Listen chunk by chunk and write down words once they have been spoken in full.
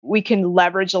we can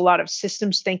leverage a lot of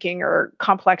systems thinking or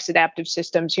complex adaptive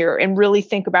systems here and really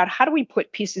think about how do we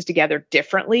put pieces together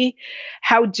differently?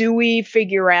 How do we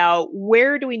figure out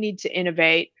where do we need to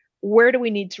innovate? Where do we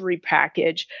need to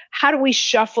repackage? How do we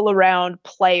shuffle around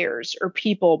players or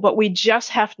people? But we just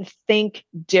have to think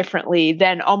differently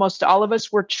than almost all of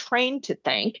us were trained to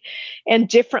think, and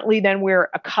differently than we're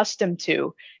accustomed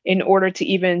to in order to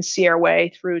even see our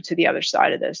way through to the other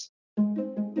side of this.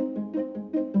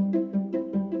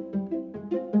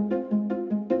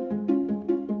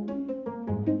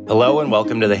 Hello and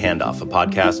welcome to The Handoff, a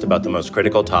podcast about the most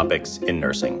critical topics in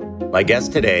nursing. My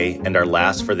guest today, and our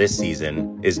last for this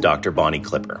season, is Dr. Bonnie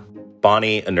Klipper.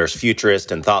 Bonnie, a nurse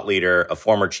futurist and thought leader, a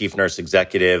former chief nurse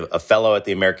executive, a fellow at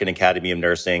the American Academy of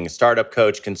Nursing, startup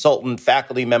coach, consultant,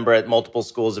 faculty member at multiple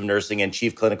schools of nursing, and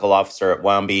chief clinical officer at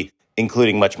WAMBI,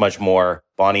 including much, much more.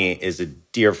 Bonnie is a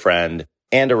dear friend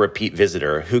and a repeat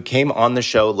visitor who came on the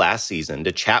show last season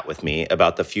to chat with me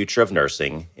about the future of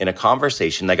nursing in a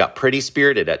conversation that got pretty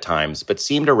spirited at times, but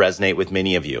seemed to resonate with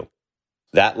many of you.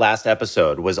 That last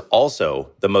episode was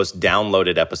also the most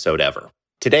downloaded episode ever.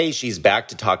 Today, she's back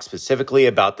to talk specifically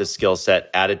about the skill set,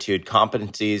 attitude,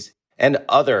 competencies, and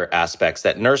other aspects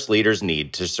that nurse leaders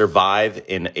need to survive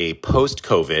in a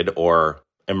post-COVID or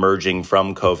emerging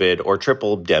from COVID or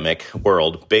triple-demic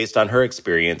world based on her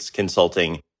experience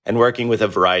consulting and working with a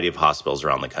variety of hospitals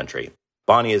around the country.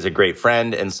 Bonnie is a great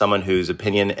friend and someone whose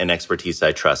opinion and expertise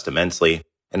I trust immensely,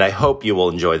 and I hope you will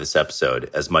enjoy this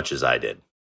episode as much as I did.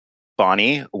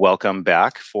 Bonnie, welcome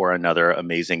back for another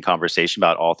amazing conversation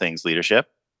about all things leadership.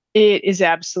 It is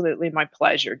absolutely my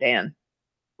pleasure, Dan.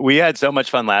 We had so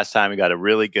much fun last time. We got a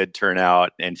really good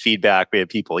turnout and feedback. We had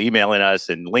people emailing us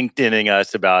and LinkedIning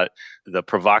us about the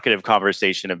provocative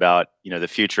conversation about, the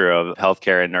future of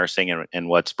healthcare and nursing and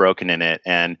what's broken in it.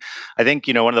 And I think,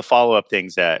 one of the follow-up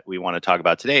things that we want to talk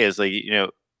about today is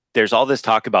there's all this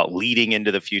talk about leading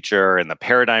into the future and the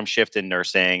paradigm shift in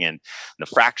nursing and the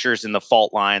fractures in the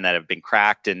fault line that have been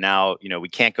cracked. And now, we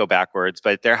can't go backwards,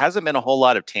 but there hasn't been a whole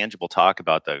lot of tangible talk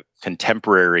about the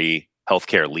contemporary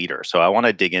healthcare leader. So I want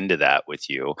to dig into that with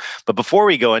you. But before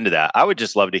we go into that, I would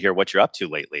just love to hear what you're up to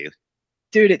lately.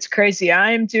 Dude, it's crazy.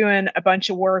 I'm doing a bunch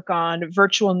of work on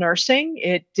virtual nursing.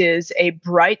 It is a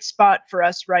bright spot for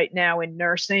us right now in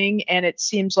nursing, and it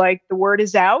seems like the word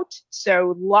is out.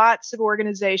 So lots of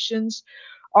organizations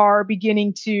are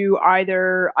beginning to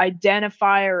either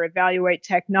identify or evaluate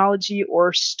technology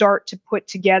or start to put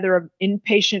together an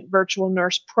inpatient virtual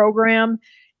nurse program.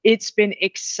 It's been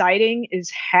exciting as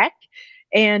heck.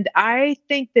 And I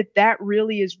think that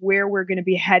really is where we're going to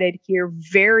be headed here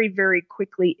very, very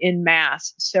quickly en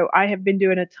masse. So I have been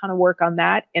doing a ton of work on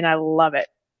that, and I love it.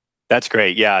 That's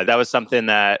great. Yeah, that was something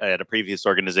that at a previous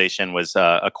organization was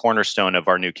a cornerstone of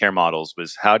our new care models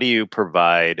was how do you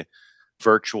provide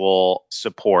virtual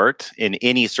support in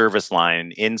any service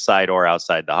line inside or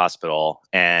outside the hospital.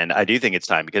 And I do think it's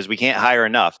time because we can't hire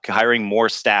enough. Hiring more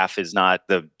staff is not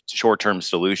the short-term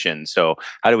solution. So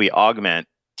how do we augment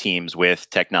teams with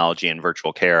technology and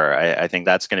virtual care? I think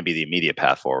that's going to be the immediate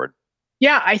path forward.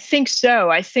 Yeah, I think so.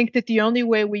 I think that the only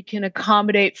way we can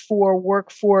accommodate for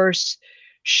workforce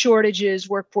shortages,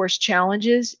 workforce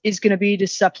challenges is going to be to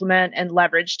supplement and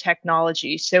leverage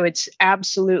technology. So it's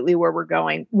absolutely where we're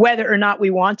going. Whether or not we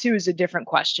want to is a different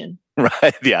question.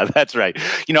 Right. Yeah, that's right.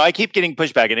 I keep getting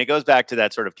pushback, and it goes back to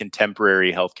that sort of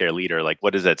contemporary healthcare leader. Like,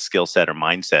 what is that skill set or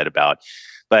mindset about?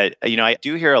 But, I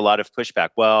do hear a lot of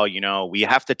pushback. Well, we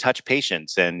have to touch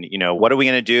patients and, what are we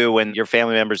going to do when your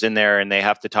family member's in there and they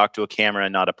have to talk to a camera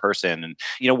and not a person?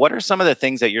 And, what are some of the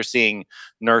things that you're seeing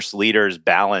nurse leaders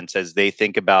balance as they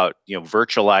think about,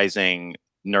 virtualizing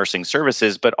nursing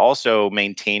services, but also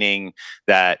maintaining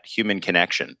that human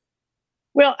connection?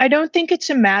 Well, I don't think it's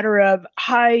a matter of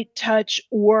high touch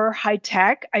or high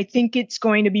tech. I think it's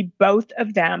going to be both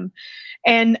of them.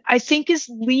 And I think as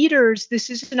leaders, this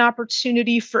is an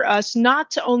opportunity for us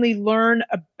not to only learn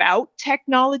about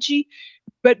technology,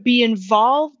 but be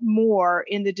involved more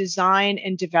in the design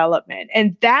and development.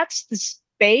 And that's the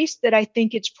space that I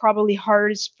think it's probably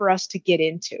hardest for us to get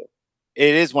into.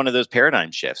 It is one of those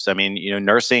paradigm shifts. I mean,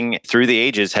 nursing through the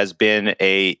ages has been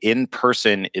a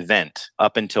in-person event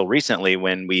up until recently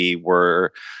when we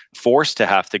were forced to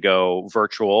have to go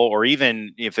virtual, or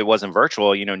even if it wasn't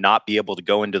virtual, not be able to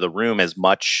go into the room as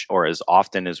much or as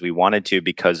often as we wanted to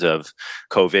because of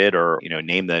COVID or,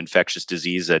 name the infectious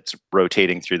disease that's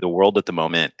rotating through the world at the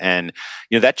moment. And,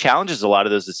 that challenges a lot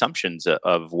of those assumptions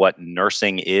of what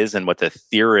nursing is and what the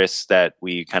theorists that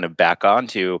we kind of back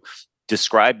onto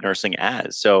describe nursing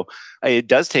as. So it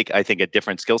does take, I think, a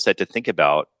different skill set to think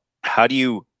about how do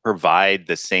you provide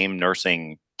the same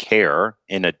nursing care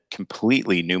in a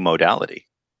completely new modality.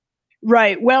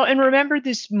 Right. Well, and remember,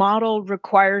 this model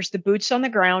requires the boots on the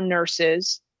ground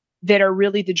nurses that are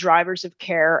really the drivers of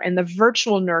care, and the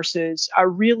virtual nurses are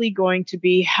really going to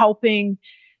be helping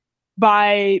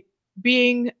by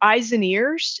being eyes and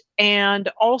ears and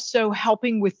also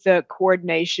helping with the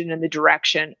coordination and the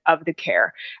direction of the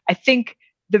care. I think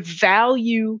the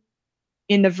value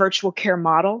in the virtual care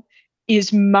model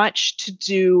is much to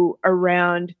do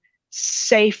around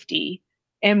safety.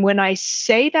 And when I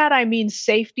say that, I mean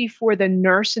safety for the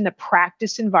nurse in the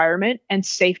practice environment and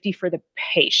safety for the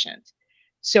patient.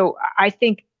 So I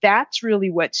think that's really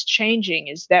what's changing,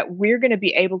 is that we're going to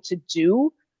be able to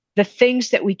do the things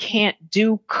that we can't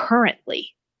do currently.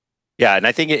 Yeah, and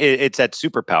I think it's that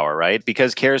superpower, right?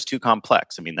 Because care is too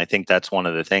complex. I mean, I think that's one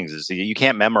of the things is you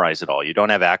can't memorize it all. You don't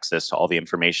have access to all the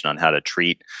information on how to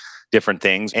treat different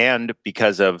things. And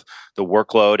because of the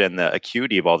workload and the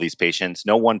acuity of all these patients,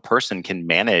 no one person can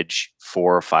manage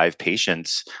 4 or 5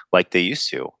 patients like they used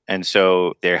to. And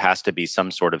so there has to be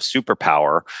some sort of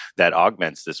superpower that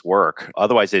augments this work.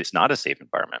 Otherwise, it's not a safe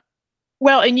environment.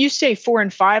 Well, and you say 4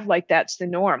 and 5 like that's the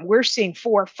norm. We're seeing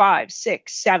 4, 5,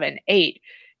 6, 7, 8.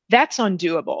 That's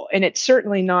undoable, and it's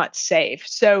certainly not safe.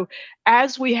 So,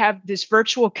 as we have this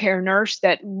virtual care nurse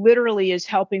that literally is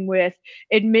helping with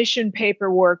admission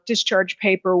paperwork, discharge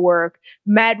paperwork,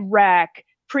 med rec,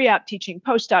 pre-op teaching,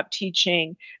 post-op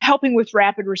teaching, helping with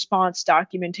rapid response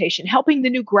documentation, helping the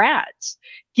new grads,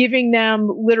 giving them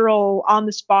literal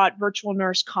on-the-spot virtual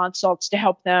nurse consults to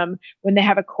help them when they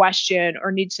have a question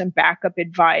or need some backup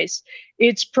advice.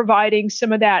 It's providing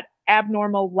some of that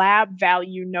abnormal lab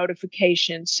value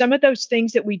notification, some of those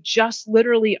things that we just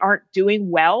literally aren't doing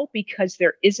well because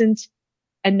there isn't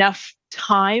enough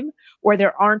time or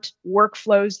there aren't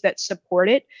workflows that support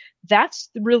it. That's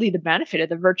really the benefit of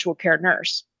the virtual care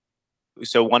nurse.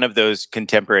 So one of those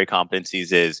contemporary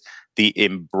competencies is the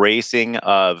embracing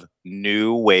of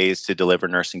new ways to deliver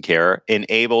nursing care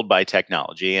enabled by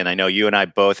technology. And I know you and I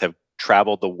both have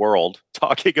traveled the world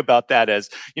talking about that as,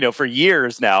 for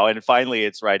years now, and finally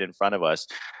it's right in front of us.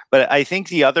 But I think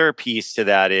the other piece to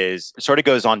that is sort of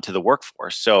goes on to the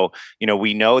workforce. So,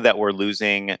 we know that we're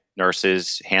losing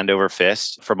nurses hand over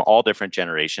fist from all different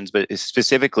generations, but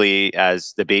specifically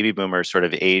as the baby boomers sort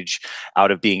of age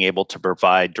out of being able to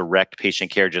provide direct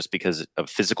patient care just because of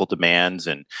physical demands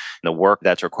and the work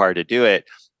that's required to do it.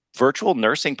 Virtual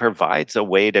nursing provides a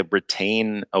way to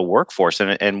retain a workforce.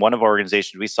 And one of our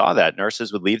organizations, we saw that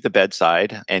nurses would leave the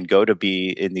bedside and go to be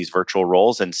in these virtual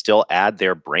roles and still add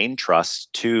their brain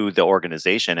trust to the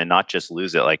organization and not just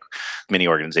lose it like many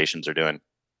organizations are doing.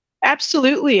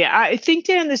 Absolutely. I think,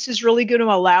 Dan, this is really going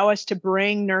to allow us to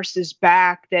bring nurses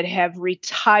back that have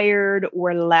retired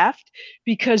or left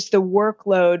because the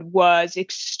workload was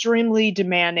extremely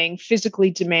demanding,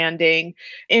 physically demanding.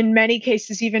 In many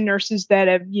cases, even nurses that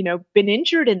have, been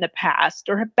injured in the past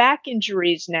or have back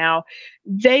injuries now,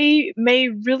 they may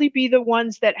really be the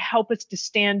ones that help us to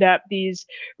stand up these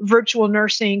virtual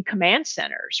nursing command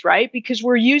centers, right? Because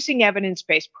we're using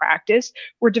evidence-based practice.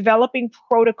 We're developing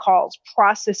protocols,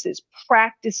 processes,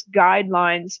 practice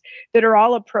guidelines that are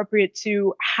all appropriate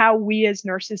to how we as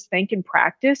nurses think and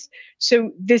practice.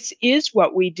 So this is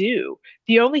what we do.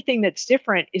 The only thing that's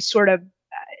different is sort of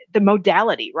the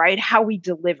modality, right? How we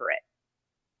deliver it.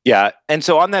 Yeah. And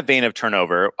so, on that vein of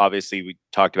turnover, obviously, we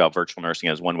talked about virtual nursing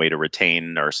as one way to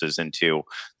retain nurses into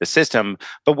the system.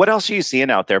 But what else are you seeing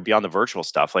out there beyond the virtual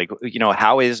stuff? Like,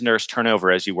 how is nurse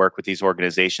turnover as you work with these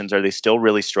organizations? Are they still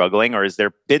really struggling, or has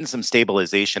there been some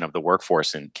stabilization of the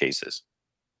workforce in cases?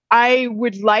 I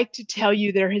would like to tell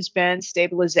you there has been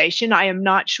stabilization. I am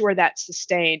not sure that's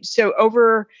sustained. So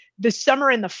over the summer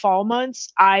and the fall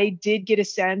months, I did get a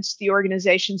sense the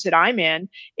organizations that I'm in,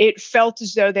 it felt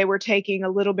as though they were taking a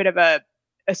little bit of a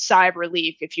sigh of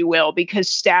relief, if you will, because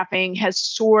staffing has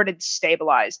sort of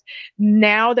stabilized.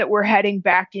 Now that we're heading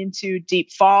back into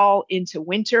deep fall, into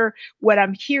winter, what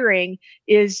I'm hearing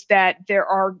is that there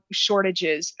are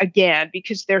shortages again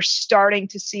because they're starting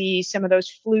to see some of those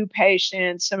flu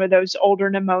patients, some of those older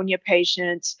pneumonia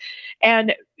patients.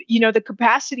 And, the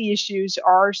capacity issues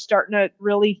are starting to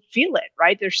really feel it,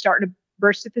 right? They're starting to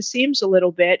burst at the seams a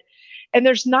little bit. And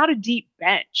there's not a deep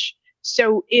bench.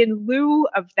 So, in lieu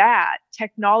of that,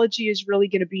 technology is really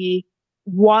going to be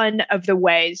one of the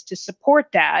ways to support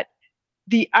that.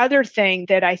 The other thing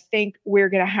that I think we're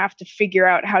going to have to figure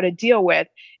out how to deal with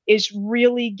is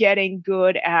really getting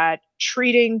good at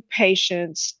treating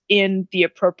patients in the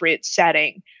appropriate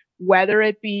setting, whether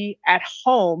it be at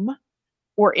home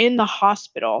or in the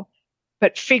hospital,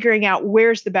 but figuring out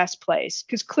where's the best place.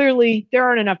 Because clearly there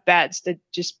aren't enough beds to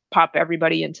just pop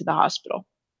everybody into the hospital.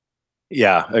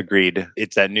 Yeah, agreed.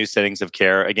 It's that new settings of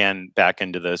care, again, back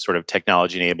into the sort of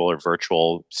technology enabled or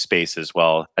virtual space as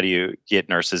well. How do you get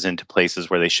nurses into places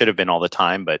where they should have been all the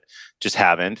time, but just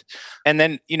haven't? And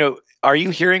then, are you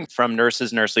hearing from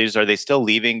nurses, nurse leaders, are they still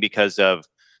leaving because of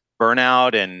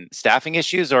burnout and staffing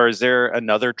issues, or is there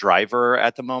another driver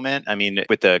at the moment? I mean,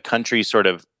 with the country sort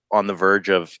of on the verge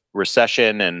of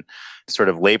recession and sort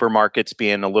of labor markets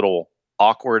being a little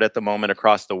awkward at the moment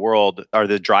across the world, are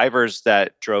the drivers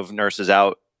that drove nurses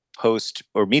out post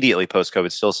or immediately post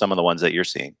COVID still some of the ones that you're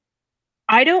seeing?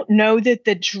 I don't know that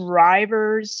the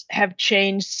drivers have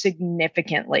changed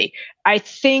significantly. I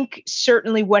think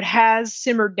certainly what has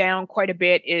simmered down quite a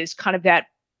bit is kind of that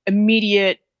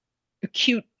immediate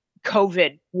acute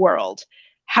COVID world.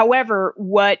 However,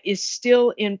 what is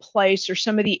still in place are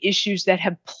some of the issues that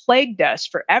have plagued us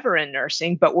forever in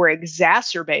nursing, but were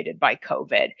exacerbated by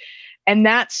COVID. And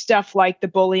that's stuff like the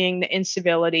bullying, the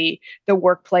incivility, the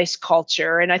workplace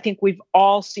culture. And I think we've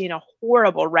all seen a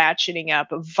horrible ratcheting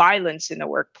up of violence in the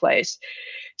workplace.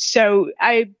 So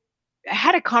I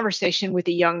had a conversation with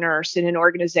a young nurse in an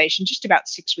organization just about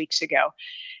 6 weeks ago,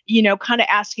 kind of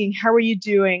asking, how are you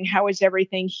doing? How is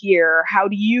everything here? How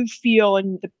do you feel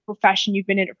in the profession? You've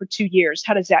been in it for 2 years.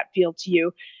 How does that feel to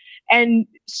you? And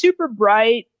super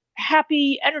bright,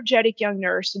 happy, energetic young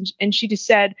nurse. And she just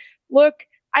said, look,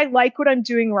 I like what I'm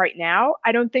doing right now.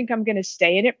 I don't think I'm going to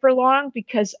stay in it for long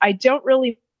because I don't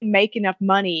really make enough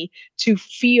money to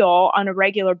feel on a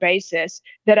regular basis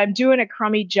that I'm doing a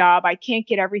crummy job. I can't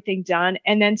get everything done.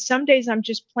 And then some days I'm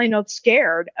just plain old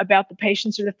scared about the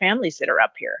patients or the families that are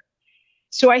up here.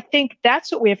 So I think that's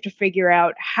what we have to figure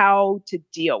out how to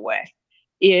deal with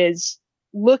is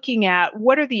looking at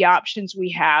what are the options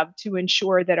we have to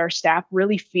ensure that our staff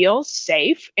really feel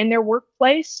safe in their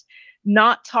workplace,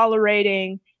 not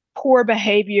tolerating poor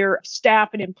behavior of staff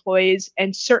and employees,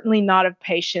 and certainly not of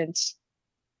patients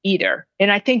either.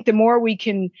 And I think the more we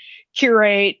can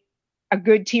curate a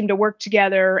good team to work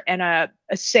together and a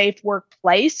safe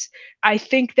workplace, I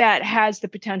think that has the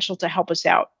potential to help us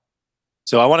out.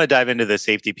 So I want to dive into the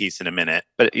safety piece in a minute,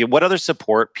 but what other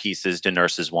support pieces do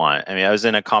nurses want? I mean, I was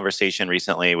in a conversation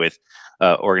recently with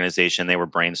an organization. They were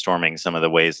brainstorming some of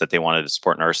the ways that they wanted to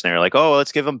support nurses. And they were like, oh,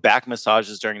 let's give them back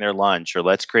massages during their lunch, or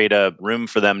let's create a room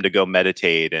for them to go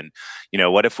meditate. And,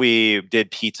 what if we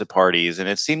did pizza parties? And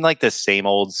it seemed like the same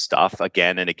old stuff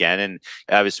again and again. And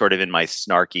I was sort of in my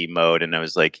snarky mode. And I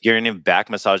was like, you're going to back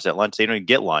massage at lunch. They don't even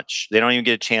get lunch. They don't even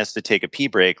get a chance to take a pee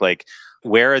break. Like,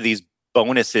 where are these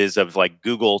bonuses of like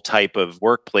Google type of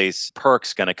workplace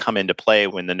perks going to come into play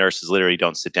when the nurses literally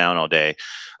don't sit down all day?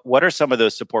 What are some of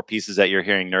those support pieces that you're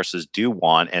hearing nurses do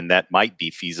want and that might be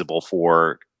feasible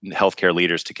for healthcare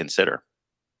leaders to consider?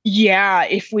 Yeah,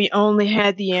 if we only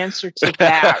had the answer to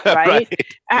that, right? Right.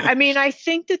 I mean, I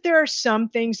think that there are some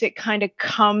things that kind of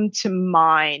come to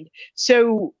mind.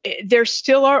 So there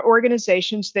still are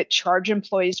organizations that charge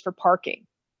employees for parking.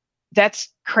 That's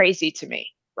crazy to me,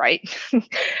 right?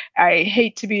 I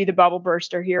hate to be the bubble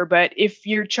burster here, but if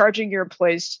you're charging your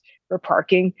employees for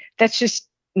parking, that's just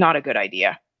not a good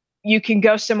idea. You can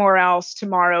go somewhere else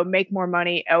tomorrow, make more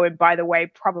money. Oh, and by the way,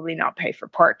 probably not pay for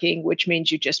parking, which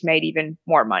means you just made even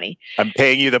more money. I'm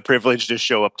paying you the privilege to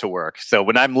show up to work. So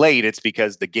when I'm late, it's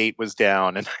because the gate was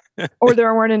down and Or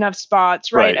there weren't enough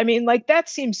spots, right? right. I mean, like that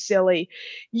seems silly.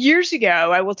 Years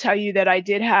ago, I will tell you that I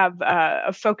did have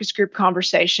a focus group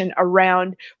conversation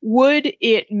around would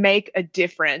it make a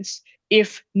difference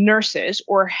if nurses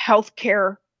or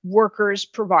healthcare workers,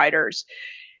 providers,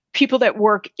 people that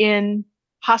work in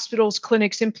hospitals,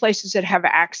 clinics, in places that have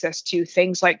access to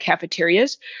things like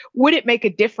cafeterias, would it make a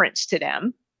difference to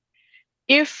them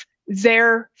if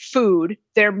their food,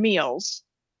 their meals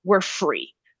were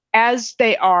free, as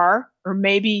they are, or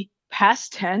maybe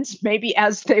past tense, maybe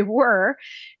as they were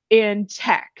in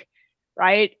tech,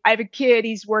 right? I have a kid,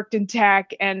 he's worked in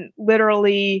tech, and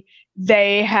literally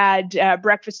they had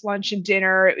breakfast, lunch, and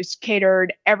dinner. It was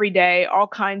catered every day, all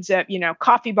kinds of,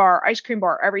 coffee bar, ice cream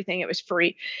bar, everything. It was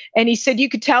free. And he said you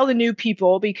could tell the new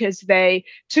people because they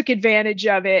took advantage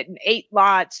of it and ate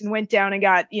lots and went down and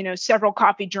got, several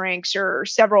coffee drinks or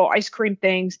several ice cream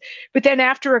things. But then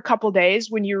after a couple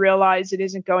days, when you realize it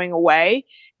isn't going away,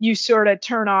 you sort of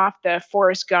turn off the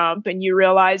Forrest Gump and you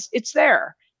realize it's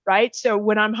there. Right. So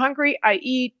when I'm hungry, I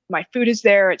eat, my food is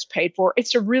there, it's paid for.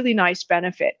 It's a really nice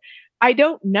benefit. I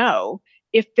don't know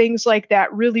if things like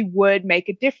that really would make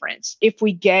a difference. If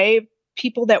we gave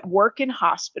people that work in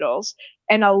hospitals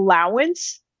an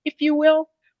allowance, if you will,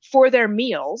 for their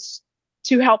meals,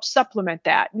 to help supplement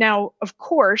that. Now, of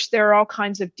course, there are all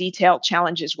kinds of detailed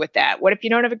challenges with that. What if you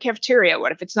don't have a cafeteria?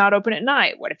 What if it's not open at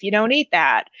night? What if you don't eat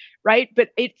that? Right? But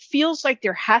it feels like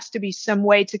there has to be some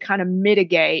way to kind of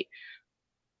mitigate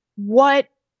what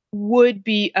would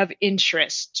be of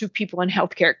interest to people in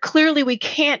healthcare. Clearly, we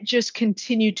can't just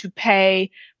continue to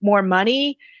pay more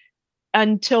money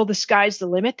until the sky's the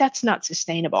limit. That's not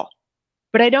sustainable.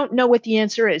 But I don't know what the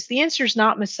answer is. The answer is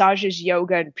not massages,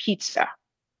 yoga, and pizza.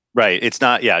 Right. It's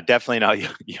not, yeah, definitely not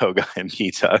yoga and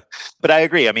pizza. But I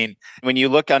agree. I mean, when you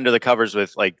look under the covers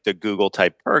with like the Google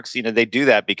type perks, they do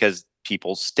that because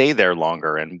people stay there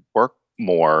longer and work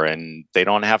more and they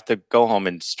don't have to go home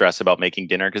and stress about making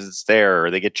dinner because it's there, or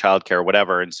they get childcare or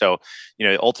whatever. And so,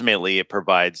 ultimately it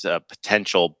provides a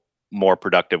potential more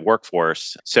productive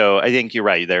workforce. So I think you're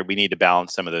right there. We need to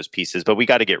balance some of those pieces, but we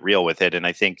got to get real with it. And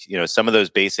I think, some of those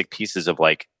basic pieces of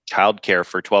like childcare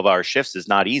for 12-hour shifts is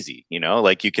not easy.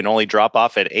 Like you can only drop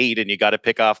off at 8 and you got to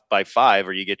pick off by 5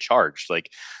 or you get charged.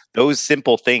 Like those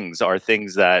simple things are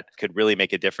things that could really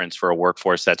make a difference for a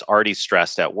workforce that's already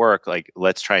stressed at work. Like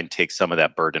let's try and take some of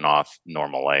that burden off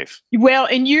normal life. Well,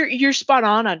 and you're spot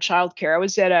on childcare. I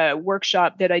was at a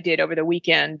workshop that I did over the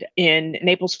weekend in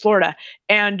Naples, Florida,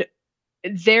 and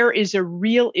there is a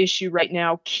real issue right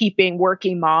now keeping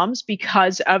working moms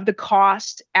because of the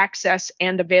cost, access,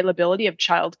 and availability of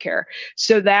childcare.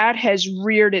 So that has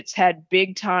reared its head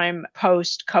big time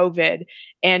post COVID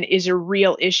and is a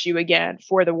real issue again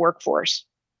for the workforce.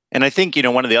 And I think,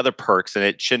 one of the other perks, and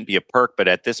it shouldn't be a perk, but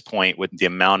at this point, with the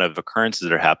amount of occurrences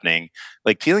that are happening,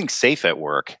 like feeling safe at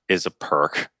work is a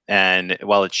perk. And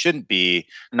while it shouldn't be,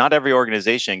 not every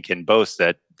organization can boast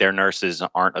that their nurses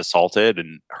aren't assaulted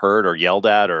and hurt or yelled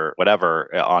at or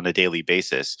whatever on a daily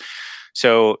basis.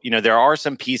 So, there are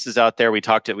some pieces out there. We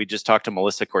just talked to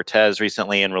Melissa Cortez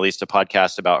recently and released a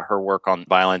podcast about her work on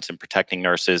violence and protecting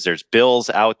nurses. There's bills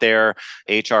out there,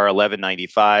 HR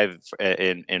 1195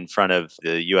 in front of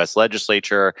the US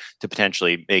legislature to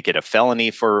potentially make it a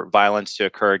felony for violence to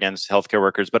occur against healthcare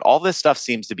workers. But all this stuff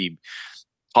seems to be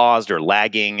paused or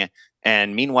lagging.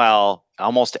 And meanwhile,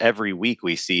 almost every week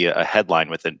we see a headline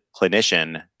with a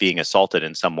clinician being assaulted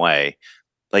in some way.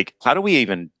 Like, how do we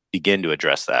even begin to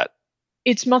address that?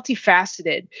 It's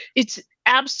multifaceted. It's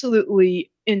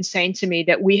absolutely insane to me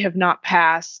that we have not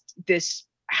passed this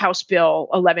House Bill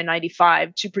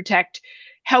 1195 to protect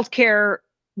healthcare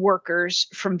workers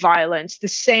from violence the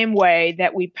same way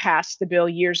that we passed the bill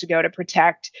years ago to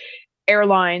protect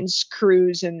airlines,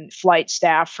 crews, and flight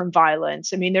staff from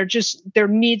violence. I mean, there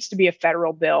needs to be a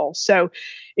federal bill. So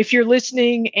if you're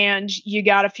listening and you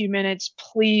got a few minutes,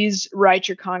 please write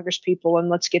your congresspeople and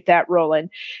let's get that rolling.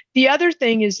 The other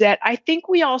thing is that I think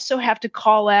we also have to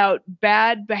call out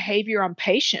bad behavior on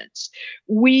patients.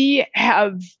 We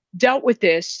have dealt with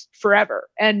this forever.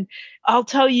 And I'll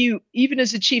tell you, even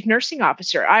as a chief nursing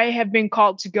officer, I have been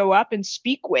called to go up and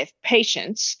speak with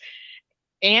patients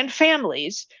and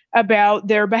families about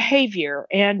their behavior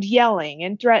and yelling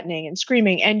and threatening and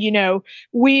screaming. And,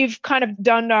 we've kind of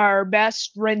done our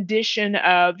best rendition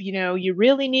of, you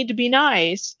really need to be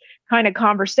nice kind of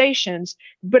conversations.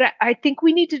 But I think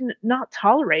we need to not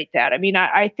tolerate that. I mean,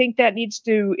 I think that needs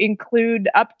to include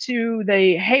up to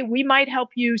hey, we might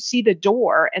help you see the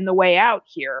door and the way out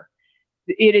here.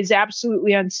 It is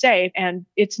absolutely unsafe and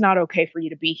it's not okay for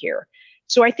you to be here.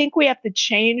 So I think we have to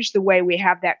change the way we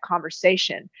have that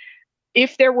conversation.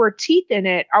 If there were teeth in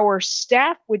it, our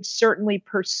staff would certainly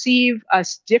perceive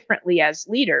us differently as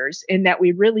leaders in that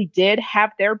we really did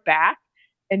have their back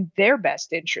and their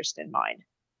best interest in mind.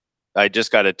 I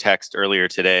just got a text earlier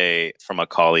today from a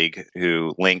colleague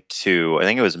who linked to, I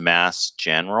think it was Mass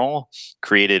General,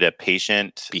 created a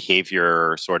patient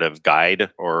behavior sort of guide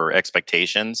or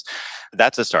expectations.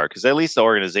 That's a start because at least the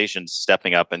organization's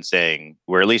stepping up and saying,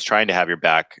 we're at least trying to have your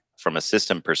back from a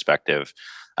system perspective.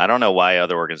 I don't know why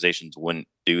other organizations wouldn't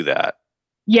do that.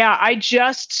 Yeah, I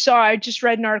just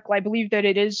read an article, I believe that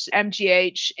it is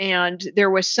MGH, and there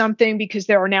was something because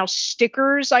there are now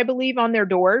stickers, I believe, on their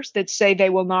doors that say they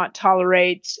will not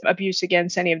tolerate abuse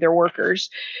against any of their workers.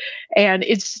 And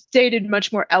it's stated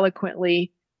much more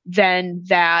eloquently than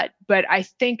that. But I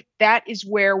think that is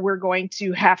where we're going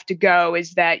to have to go,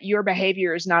 is that your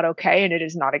behavior is not okay and it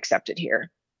is not accepted here.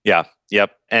 Yeah.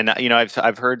 Yep. And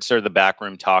I've heard sort of the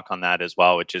backroom talk on that as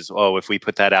well, which is, if we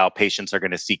put that out, patients are going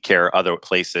to seek care other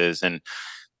places. And,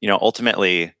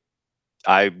 ultimately,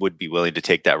 I would be willing to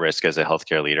take that risk as a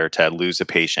healthcare leader to lose a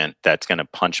patient that's going to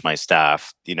punch my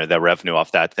staff, that revenue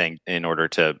off that thing in order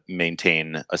to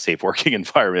maintain a safe working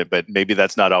environment. But maybe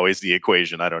that's not always the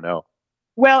equation. I don't know.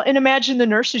 Well, and imagine the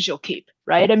nurses you'll keep,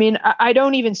 right? I mean, I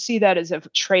don't even see that as a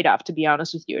trade-off, to be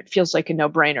honest with you. It feels like a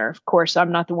no-brainer. Of course,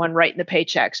 I'm not the one writing the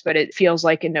paychecks, but it feels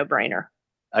like a no-brainer.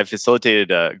 I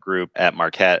facilitated a group at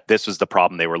Marquette. This was the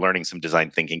problem. They were learning some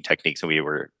design thinking techniques, and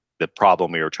the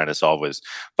problem we were trying to solve was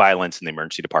violence in the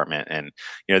emergency department. And,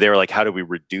 they were like, how do we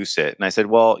reduce it? And I said,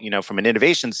 well, from an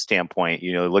innovation standpoint,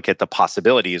 look at the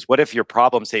possibilities. What if your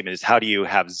problem statement is how do you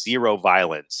have zero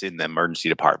violence in the emergency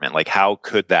department? Like, how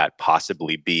could that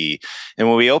possibly be? And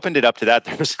when we opened it up to that,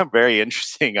 there were some very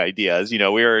interesting ideas. We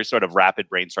were sort of rapid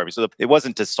brainstorming. So it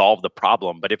wasn't to solve the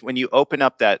problem, but when you open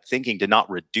up that thinking to not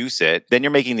reduce it, then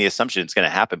you're making the assumption it's going to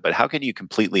happen. But how can you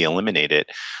completely eliminate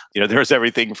it? There's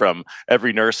everything from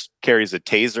every nurse carries a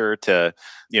taser to,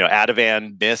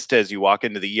 Ativan mist as you walk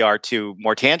into the ER to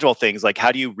more tangible things like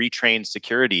how do you retrain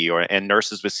security and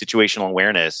nurses with situational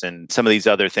awareness and some of these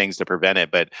other things to prevent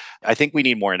it. But I think we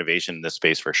need more innovation in this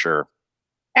space for sure.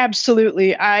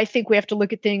 Absolutely. I think we have to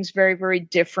look at things very, very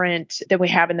different than we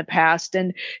have in the past.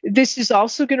 And this is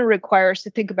also going to require us to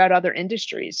think about other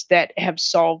industries that have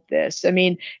solved this. I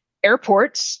mean,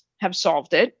 airports have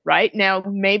solved it, right? Now,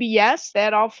 maybe yes,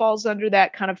 that all falls under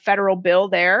that kind of federal bill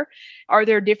there. Are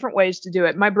there different ways to do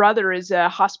it? My brother is a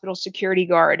hospital security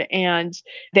guard and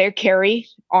they carry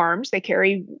arms, they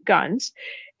carry guns.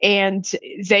 And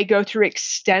they go through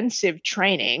extensive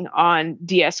training on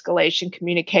de escalation,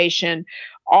 communication,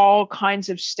 all kinds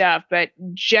of stuff. But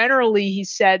generally, he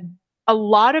said a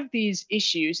lot of these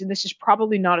issues, and this is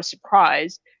probably not a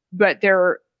surprise, but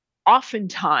they're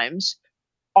oftentimes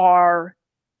are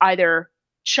either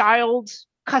child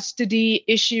custody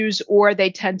issues or they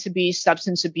tend to be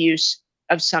substance abuse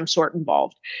of some sort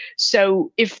involved.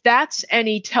 So if that's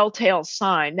any telltale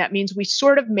sign, that means we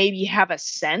sort of maybe have a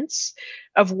sense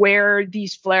of where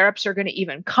these flare-ups are going to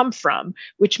even come from,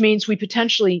 which means we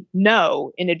potentially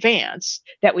know in advance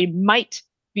that we might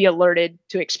be alerted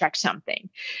to expect something.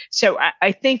 So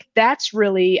I think that's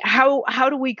really how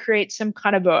do we create some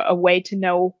kind of a way to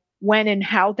know when and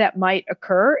how that might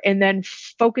occur, and then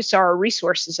focus our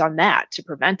resources on that to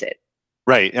prevent it.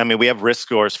 Right. I mean, we have risk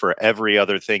scores for every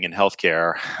other thing in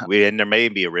healthcare. And there may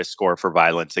be a risk score for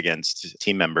violence against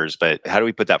team members, but how do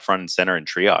we put that front and center in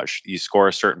triage? You score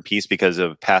a certain piece because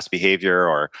of past behavior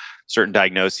or certain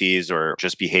diagnoses or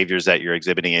just behaviors that you're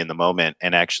exhibiting in the moment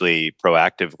and actually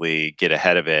proactively get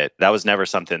ahead of it. That was never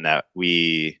something that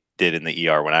we did in the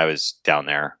ER when I was down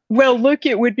there. Well, look,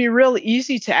 it would be real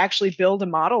easy to actually build a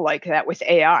model like that with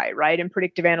AI, right? And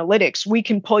predictive analytics. We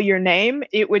can pull your name.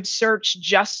 It would search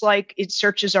just like it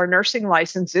searches our nursing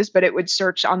licenses, but it would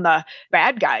search on the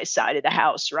bad guy side of the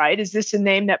house, right? Is this a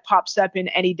name that pops up in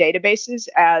any databases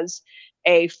as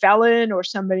a felon or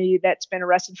somebody that's been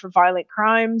arrested for violent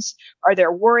crimes? Are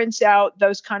there warrants out?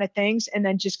 Those kind of things. And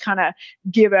then just kind of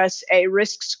give us a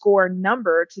risk score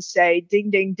number to say, ding,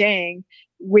 ding, ding,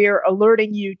 we're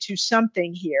alerting you to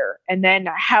something here. And then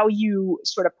how you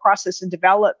sort of process and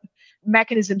develop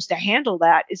mechanisms to handle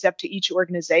that is up to each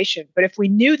organization. But if we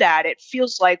knew that, it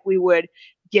feels like we would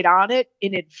get on it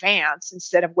in advance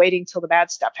instead of waiting till the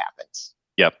bad stuff happens.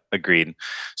 Yep, agreed.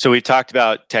 So we've talked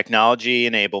about technology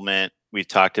enablement. We've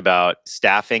talked about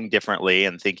staffing differently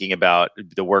and thinking about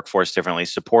the workforce differently,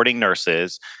 supporting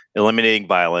nurses, eliminating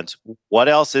violence. What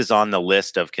else is on the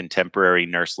list of contemporary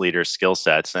nurse leader skill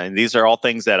sets? And these are all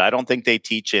things that I don't think they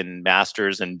teach in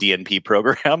masters and DNP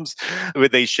programs,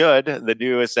 but they should. The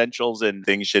new essentials and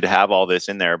things should have all this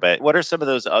in there. But what are some of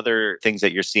those other things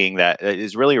that you're seeing that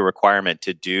is really a requirement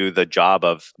to do the job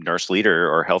of nurse leader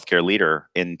or healthcare leader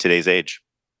in today's age?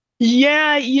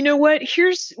 Yeah, you know what?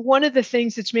 Here's one of the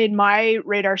things that's made my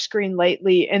radar screen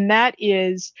lately, and that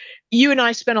is you and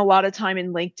I spend a lot of time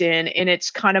in LinkedIn, and it's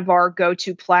kind of our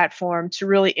go-to platform to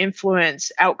really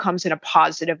influence outcomes in a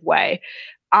positive way.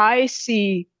 I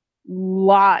see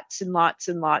lots and lots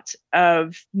and lots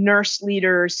of nurse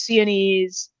leaders,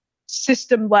 CNEs,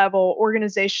 system level,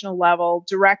 organizational level,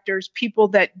 directors, people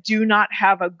that do not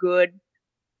have a good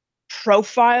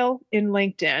profile in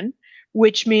LinkedIn,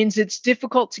 which means it's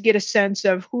difficult to get a sense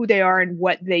of who they are and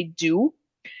what they do.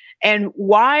 And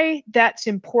why that's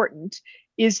important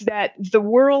is that the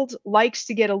world likes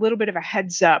to get a little bit of a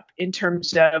heads up in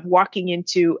terms of walking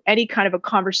into any kind of a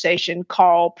conversation,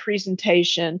 call,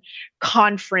 presentation,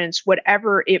 conference,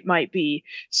 whatever it might be.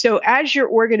 So as your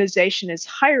organization is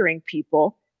hiring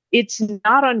people, it's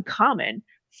not uncommon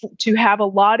to have a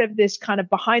lot of this kind of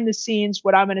behind the scenes,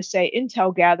 what I'm going to say,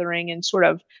 intel gathering and sort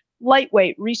of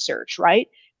lightweight research, right?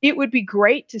 It would be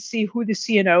great to see who the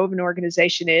CNO of an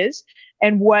organization is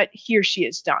and what he or she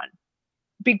has done.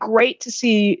 Be great to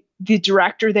see the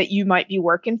director that you might be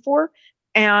working for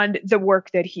and the work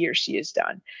that he or she has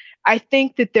done. I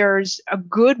think that there's a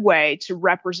good way to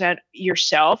represent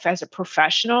yourself as a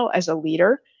professional, as a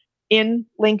leader in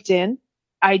LinkedIn.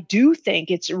 I do think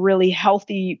it's a really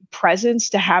healthy presence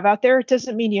to have out there. It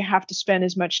doesn't mean you have to spend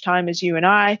as much time as you and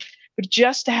I, but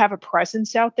just to have a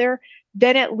presence out there,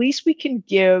 then at least we can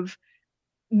give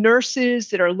nurses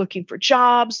that are looking for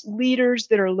jobs, leaders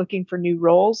that are looking for new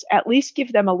roles, at least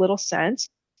give them a little sense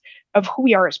of who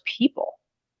we are as people.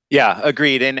 Yeah,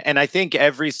 agreed. And I think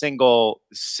every single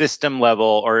system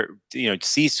level or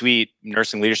C-suite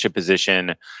nursing leadership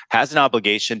position has an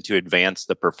obligation to advance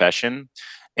the profession.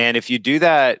 And if you do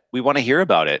that, we want to hear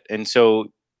about it. And so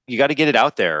you got to get it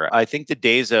out there. I think the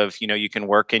days of, you can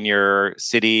work in your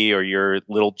city or your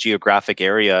little geographic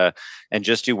area and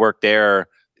just do work there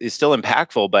is still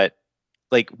impactful, but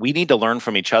like we need to learn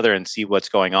from each other and see what's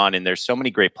going on. And there's so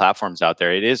many great platforms out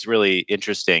there. It is really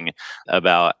interesting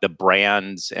about the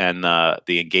brands and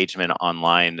the engagement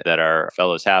online that our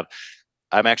fellows have.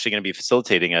 I'm actually going to be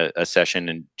facilitating a session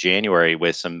in January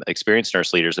with some experienced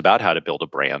nurse leaders about how to build a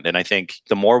brand. And I think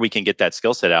the more we can get that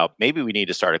skill set out, maybe we need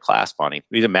to start a class, Bonnie.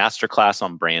 We need a master class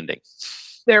on branding.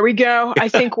 There we go. I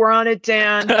think we're on it,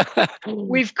 Dan.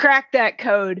 We've cracked that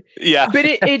code. Yeah. But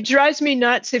it drives me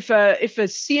nuts if a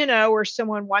CNO or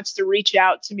someone wants to reach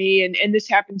out to me, and this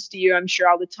happens to you, I'm sure,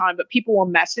 all the time, but people will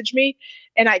message me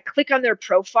and I click on their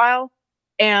profile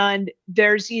and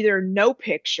there's either no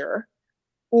picture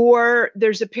or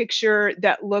there's a picture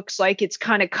that looks like it's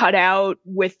kind of cut out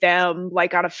with them,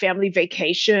 like on a family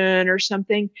vacation or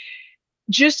something.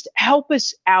 Just help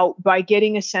us out by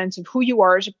getting a sense of who you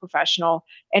are as a professional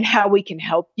and how we can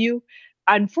help you.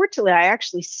 Unfortunately, I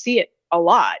actually see it a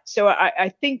lot. So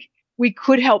I think we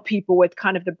could help people with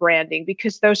kind of the branding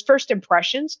because those first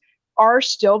impressions are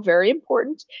still very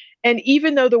important. And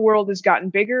even though the world has gotten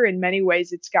bigger, in many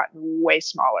ways, it's gotten way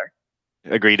smaller.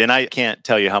 Agreed. And I can't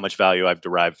tell you how much value I've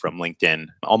derived from LinkedIn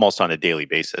almost on a daily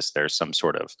basis. There's some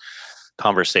sort of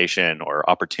conversation or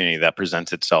opportunity that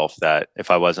presents itself that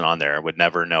if I wasn't on there, I would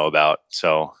never know about.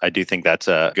 So I do think that's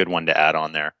a good one to add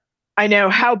on there. I know.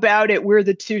 How about it? We're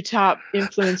the two top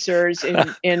influencers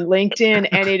in LinkedIn,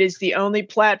 and it is the only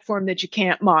platform that you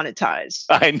can't monetize.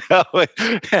 I know.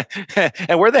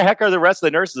 And where the heck are the rest of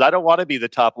the nurses? I don't want to be the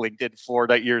top LinkedIn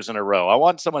 4 years in a row. I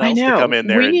want someone else to come in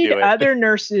there and do it. We need other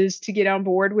nurses to get on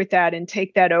board with that and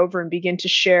take that over and begin to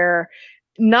share,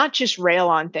 not just rail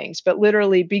on things, but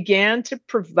literally began to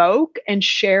provoke and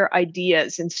share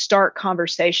ideas and start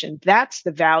conversation. That's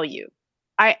the value.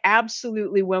 I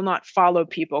absolutely will not follow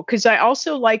people because I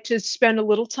also like to spend a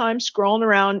little time scrolling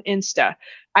around Insta.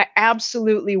 I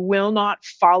absolutely will not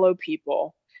follow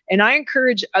people. And I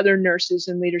encourage other nurses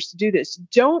and leaders to do this.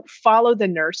 Don't follow the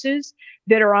nurses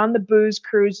that are on the booze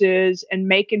cruises and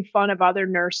making fun of other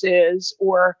nurses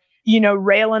or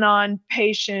railing on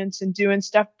patients and doing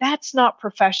stuff. That's not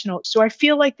professional. So I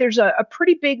feel like there's a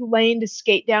pretty big lane to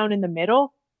skate down in the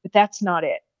middle, but that's not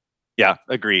it. Yeah,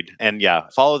 agreed. And yeah,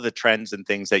 follow the trends and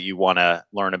things that you want to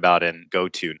learn about and go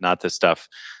to, not the stuff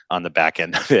on the back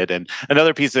end of it. And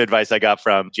another piece of advice I got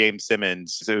from James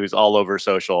Simmons, who's all over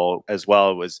social as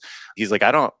well, was he's like,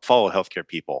 I don't follow healthcare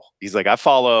people. He's like, I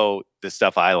follow the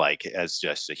stuff I like as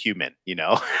just a human,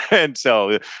 and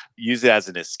so use it as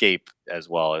an escape as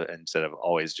well instead of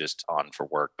always just on for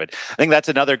work. But I think that's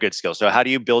another good skill. So how do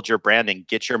you build your branding,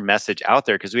 get your message out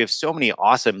there? Because we have so many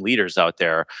awesome leaders out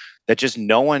there that just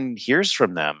no one hears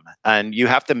from them. And you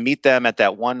have to meet them at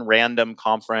that one random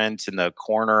conference in the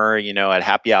corner, at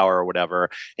happy hour or whatever.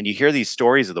 And you hear these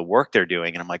stories of the work they're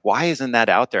doing. And I'm like, why isn't that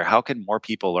out there? How can more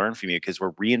people learn from you? Because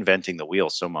we're reinventing the wheel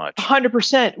so much.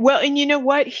 100%. Well, and you know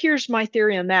what? Here's my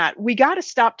theory on that. We got to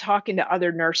stop talking to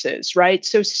other nurses, right?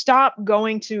 So stop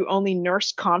going to only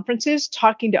nurse conferences,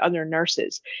 talking to other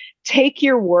nurses. Take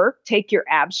your work, take your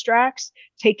abstracts,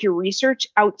 take your research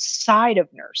outside of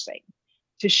nursing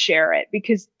to share it,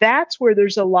 because that's where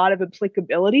there's a lot of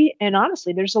applicability. And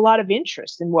honestly, there's a lot of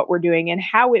interest in what we're doing and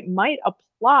how it might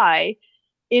apply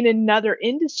in another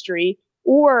industry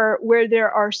or where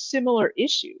there are similar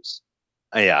issues.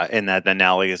 Yeah, and that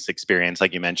analogous experience,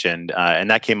 like you mentioned,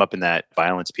 and that came up in that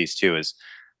violence piece too, is,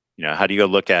 how do you go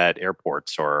look at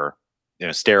airports or,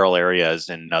 sterile areas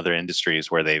in other industries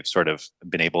where they've sort of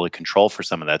been able to control for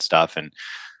some of that stuff? And,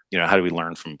 how do we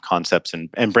learn from concepts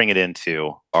and bring it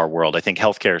into our world? I think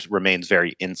healthcare remains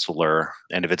very insular.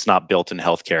 And if it's not built in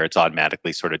healthcare, it's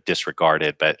automatically sort of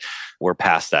disregarded. But we're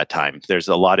past that time. There's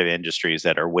a lot of industries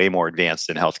that are way more advanced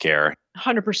in healthcare.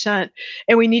 100%.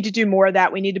 And we need to do more of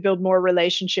that. We need to build more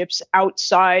relationships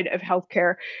outside of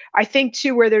healthcare. I think,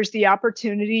 too, where there's the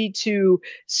opportunity to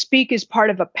speak as part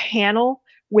of a panel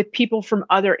with people from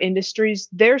other industries,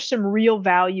 there's some real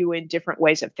value in different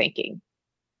ways of thinking.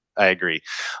 I agree.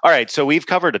 All right. So we've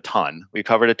covered a ton. We've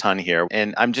covered a ton here.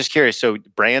 And I'm just curious. So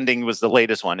branding was the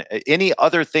latest one. Any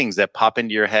other things that pop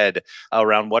into your head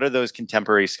around what are those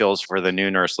contemporary skills for the new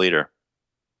nurse leader?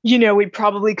 We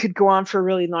probably could go on for a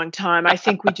really long time. I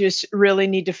think we just really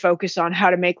need to focus on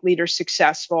how to make leaders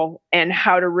successful and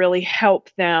how to really help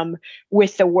them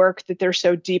with the work that they're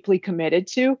so deeply committed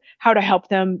to, how to help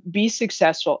them be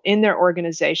successful in their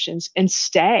organizations and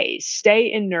stay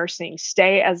in nursing,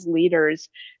 stay as leaders,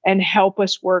 and help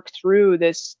us work through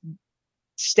this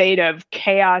state of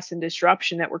chaos and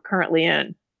disruption that we're currently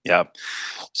in. Yeah.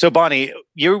 So Bonnie,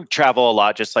 you travel a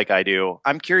lot just like I do.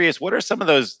 I'm curious, what are some of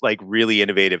those like really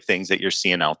innovative things that you're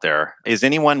seeing out there? Is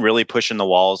anyone really pushing the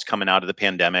walls coming out of the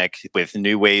pandemic with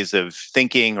new ways of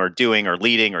thinking or doing or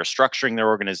leading or structuring their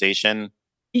organization?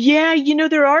 Yeah,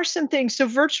 there are some things. So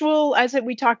virtual, as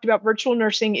we talked about, virtual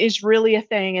nursing is really a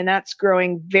thing, and that's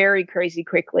growing very crazy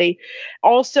quickly.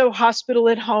 Also, hospital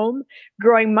at home,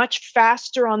 growing much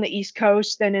faster on the East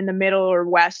Coast than in the middle or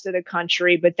west of the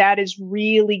country, but that is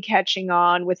really catching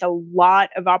on with a lot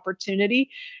of opportunity.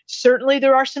 Certainly,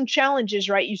 there are some challenges,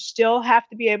 right? You still have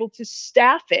to be able to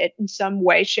staff it in some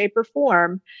way, shape, or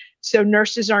form. So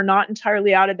nurses are not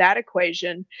entirely out of that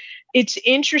equation. It's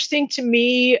interesting to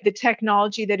me, the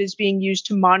technology that is being used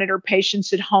to monitor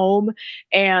patients at home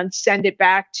and send it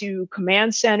back to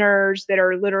command centers that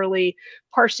are literally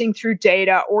parsing through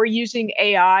data or using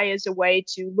AI as a way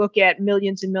to look at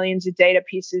millions and millions of data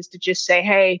pieces to just say,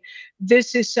 hey,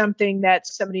 this is something that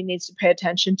somebody needs to pay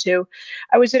attention to.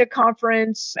 I was at a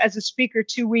conference as a speaker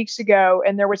 2 weeks ago,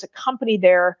 and there was a company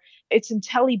there. It's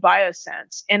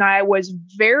IntelliBiosense. And I was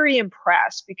very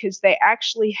impressed because they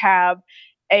actually have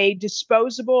a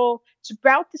disposable, it's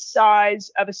about the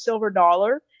size of a silver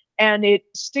dollar, and it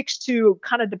sticks to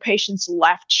kind of the patient's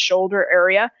left shoulder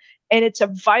area. And it's a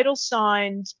vital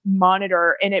signs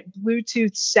monitor, and it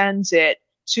Bluetooth sends it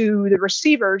to the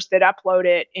receivers that upload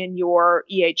it in your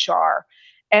EHR.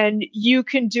 And you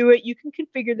can do it. You can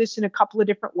configure this in a couple of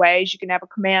different ways. You can have a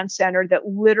command center that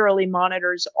literally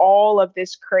monitors all of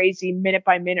this crazy minute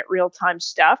by minute real time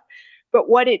stuff. But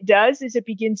what it does is it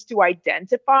begins to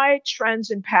identify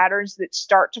trends and patterns that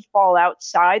start to fall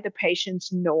outside the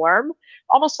patient's norm,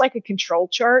 almost like a control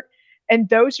chart. And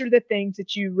those are the things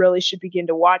that you really should begin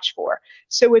to watch for.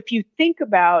 So if you think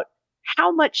about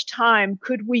how much time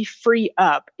could we free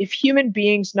up if human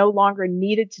beings no longer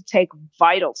needed to take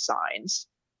vital signs,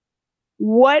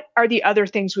 what are the other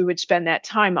things we would spend that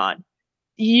time on?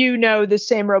 The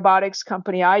same robotics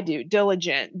company I do,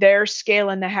 Diligent, they're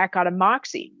scaling the heck out of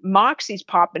Moxie. Moxie's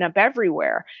popping up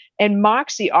everywhere. And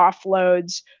Moxie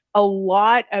offloads a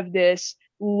lot of this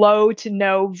low to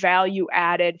no value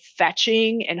added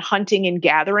fetching and hunting and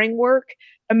gathering work.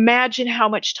 Imagine how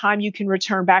much time you can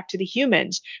return back to the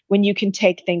humans when you can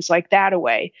take things like that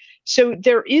away. So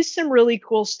there is some really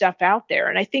cool stuff out there.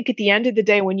 And I think at the end of the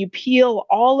day, when you peel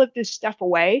all of this stuff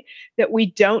away that we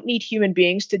don't need human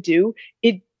beings to do,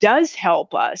 it does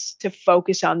help us to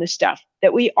focus on the stuff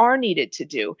that we are needed to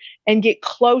do and get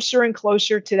closer and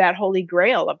closer to that holy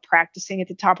grail of practicing at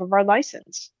the top of our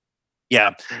license.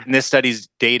 Yeah. And this study's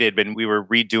dated, but we were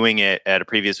redoing it at a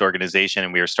previous organization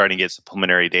and we were starting to get some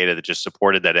preliminary data that just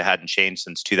supported that it hadn't changed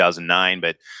since 2009.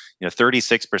 But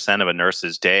 36% of a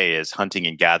nurse's day is hunting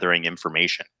and gathering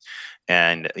information.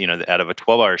 And, out of a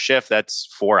 12-hour shift,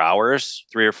 that's 4 hours,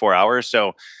 3 or 4 hours.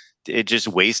 So it just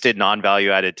wasted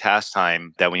non-value added task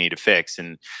time that we need to fix.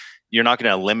 And you're not going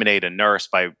to eliminate a nurse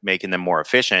by making them more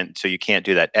efficient. So you can't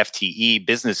do that FTE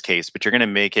business case, but you're going to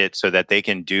make it so that they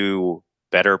can do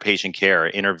better patient care,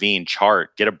 intervene,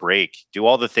 chart, get a break, do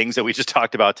all the things that we just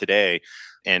talked about today,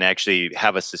 and actually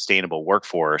have a sustainable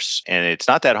workforce. And it's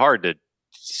not that hard to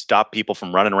stop people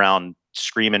from running around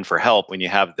screaming for help when you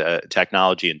have the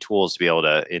technology and tools to be able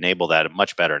to enable that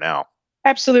much better now.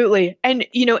 Absolutely. And,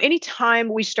 anytime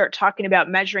we start talking about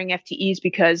measuring FTEs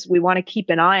because we want to keep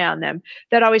an eye on them,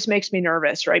 that always makes me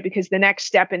nervous, right? Because the next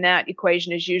step in that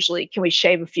equation is usually, can we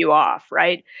shave a few off,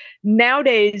 right?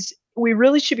 Nowadays, we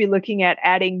really should be looking at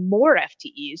adding more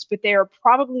FTEs, but they are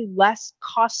probably less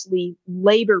costly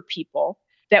labor people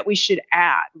that we should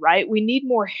add, right? We need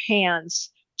more hands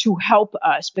to help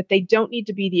us, but they don't need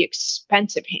to be the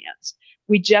expensive hands.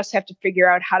 We just have to figure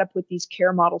out how to put these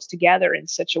care models together in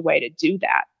such a way to do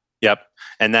that. Yep.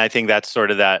 And I think that's sort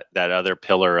of that other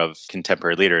pillar of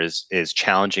contemporary leaders is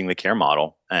challenging the care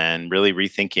model and really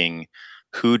rethinking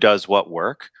who does what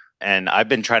work, And I've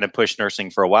been trying to push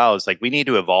nursing for a while. It's like, we need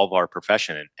to evolve our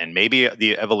profession. And maybe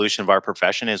the evolution of our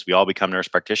profession is we all become nurse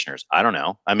practitioners. I don't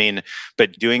know. I mean,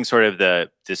 but doing sort of the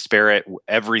disparate,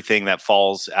 everything that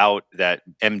falls out that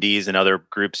MDs and other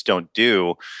groups don't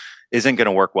do isn't going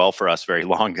to work well for us very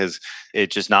long, because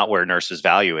it's just not where nurses'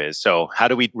 value is. So how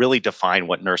do we really define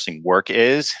what nursing work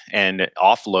is and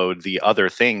offload the other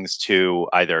things to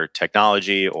either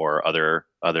technology or other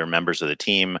members of the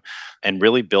team, and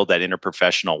really build that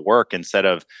interprofessional work instead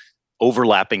of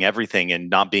overlapping everything and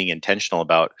not being intentional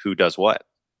about who does what?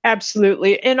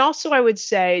 Absolutely. And also, I would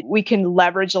say we can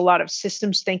leverage a lot of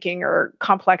systems thinking or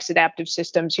complex adaptive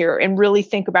systems here and really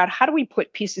think about, how do we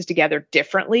put pieces together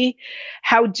differently?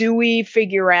 How do we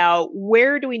figure out,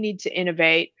 where do we need to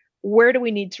innovate? Where do we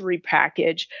need to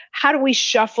repackage? How do we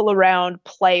shuffle around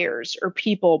players or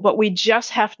people? But we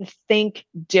just have to think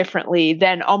differently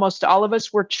than almost all of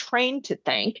us were trained to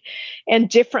think, and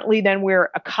differently than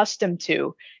we're accustomed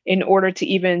to, in order to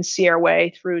even see our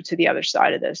way through to the other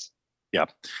side of this. Yeah.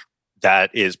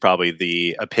 That is probably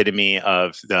the epitome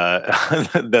of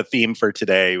the theme for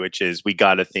today, which is we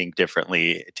got to think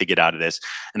differently to get out of this.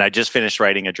 And I just finished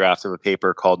writing a draft of a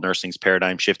paper called Nursing's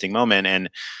Paradigm Shifting Moment, and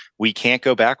we can't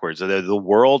go backwards. The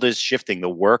world is shifting. The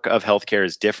work of healthcare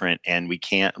is different, and we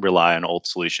can't rely on old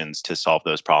solutions to solve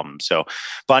those problems. So,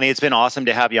 Bonnie, it's been awesome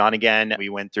to have you on again. We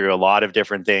went through a lot of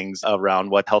different things around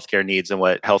what healthcare needs and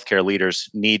what healthcare leaders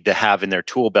need to have in their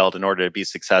tool belt in order to be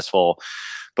successful.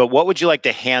 But what would you like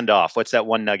to hand off? What's that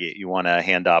one nugget you want to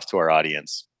hand off to our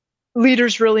audience?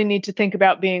 Leaders really need to think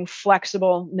about being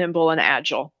flexible, nimble, and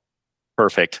agile.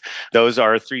 Perfect. Those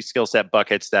are 3 skill set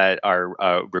buckets that are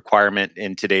a requirement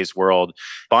in today's world.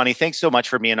 Bonnie, thanks so much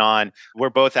for being on. We're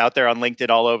both out there on LinkedIn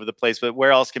all over the place, but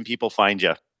where else can people find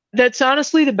you? That's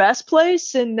honestly the best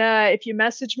place. And if you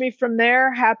message me from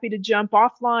there, happy to jump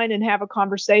offline and have a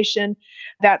conversation.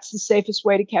 That's the safest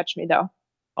way to catch me, though.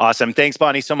 Awesome. Thanks,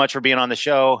 Bonnie, so much for being on the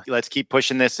show. Let's keep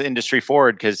pushing this industry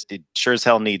forward, because it sure as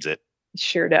hell needs it. It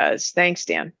sure does. Thanks,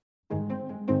 Dan.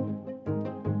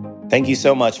 Thank you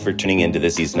so much for tuning into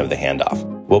this season of The Handoff.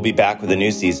 We'll be back with a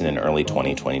new season in early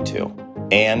 2022.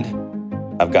 And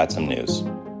I've got some news.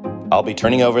 I'll be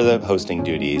turning over the hosting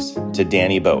duties to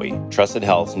Danny Bowie, Trusted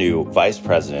Health's new Vice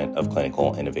President of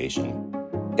Clinical Innovation.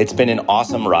 It's been an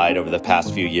awesome ride over the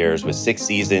past few years, with 6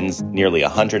 seasons, nearly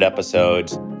 100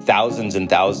 episodes, thousands and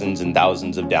thousands and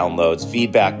thousands of downloads,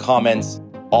 feedback, comments,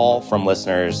 all from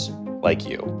listeners like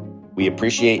you. We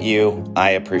appreciate you. I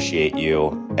appreciate you.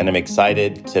 And I'm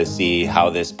excited to see how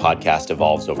this podcast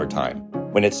evolves over time.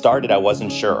 When it started, I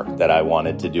wasn't sure that I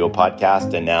wanted to do a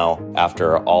podcast. And now,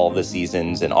 after all the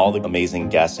seasons and all the amazing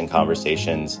guests and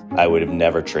conversations, I would have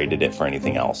never traded it for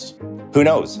anything else. Who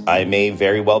knows? I may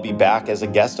very well be back as a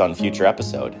guest on a future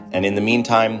episode. And in the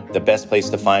meantime, the best place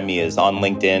to find me is on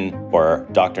LinkedIn or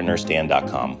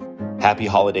drnursedan.com. Happy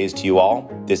holidays to you all.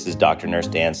 This is Dr. Nurse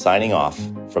Dan signing off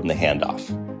from The Handoff.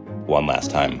 One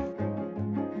last time.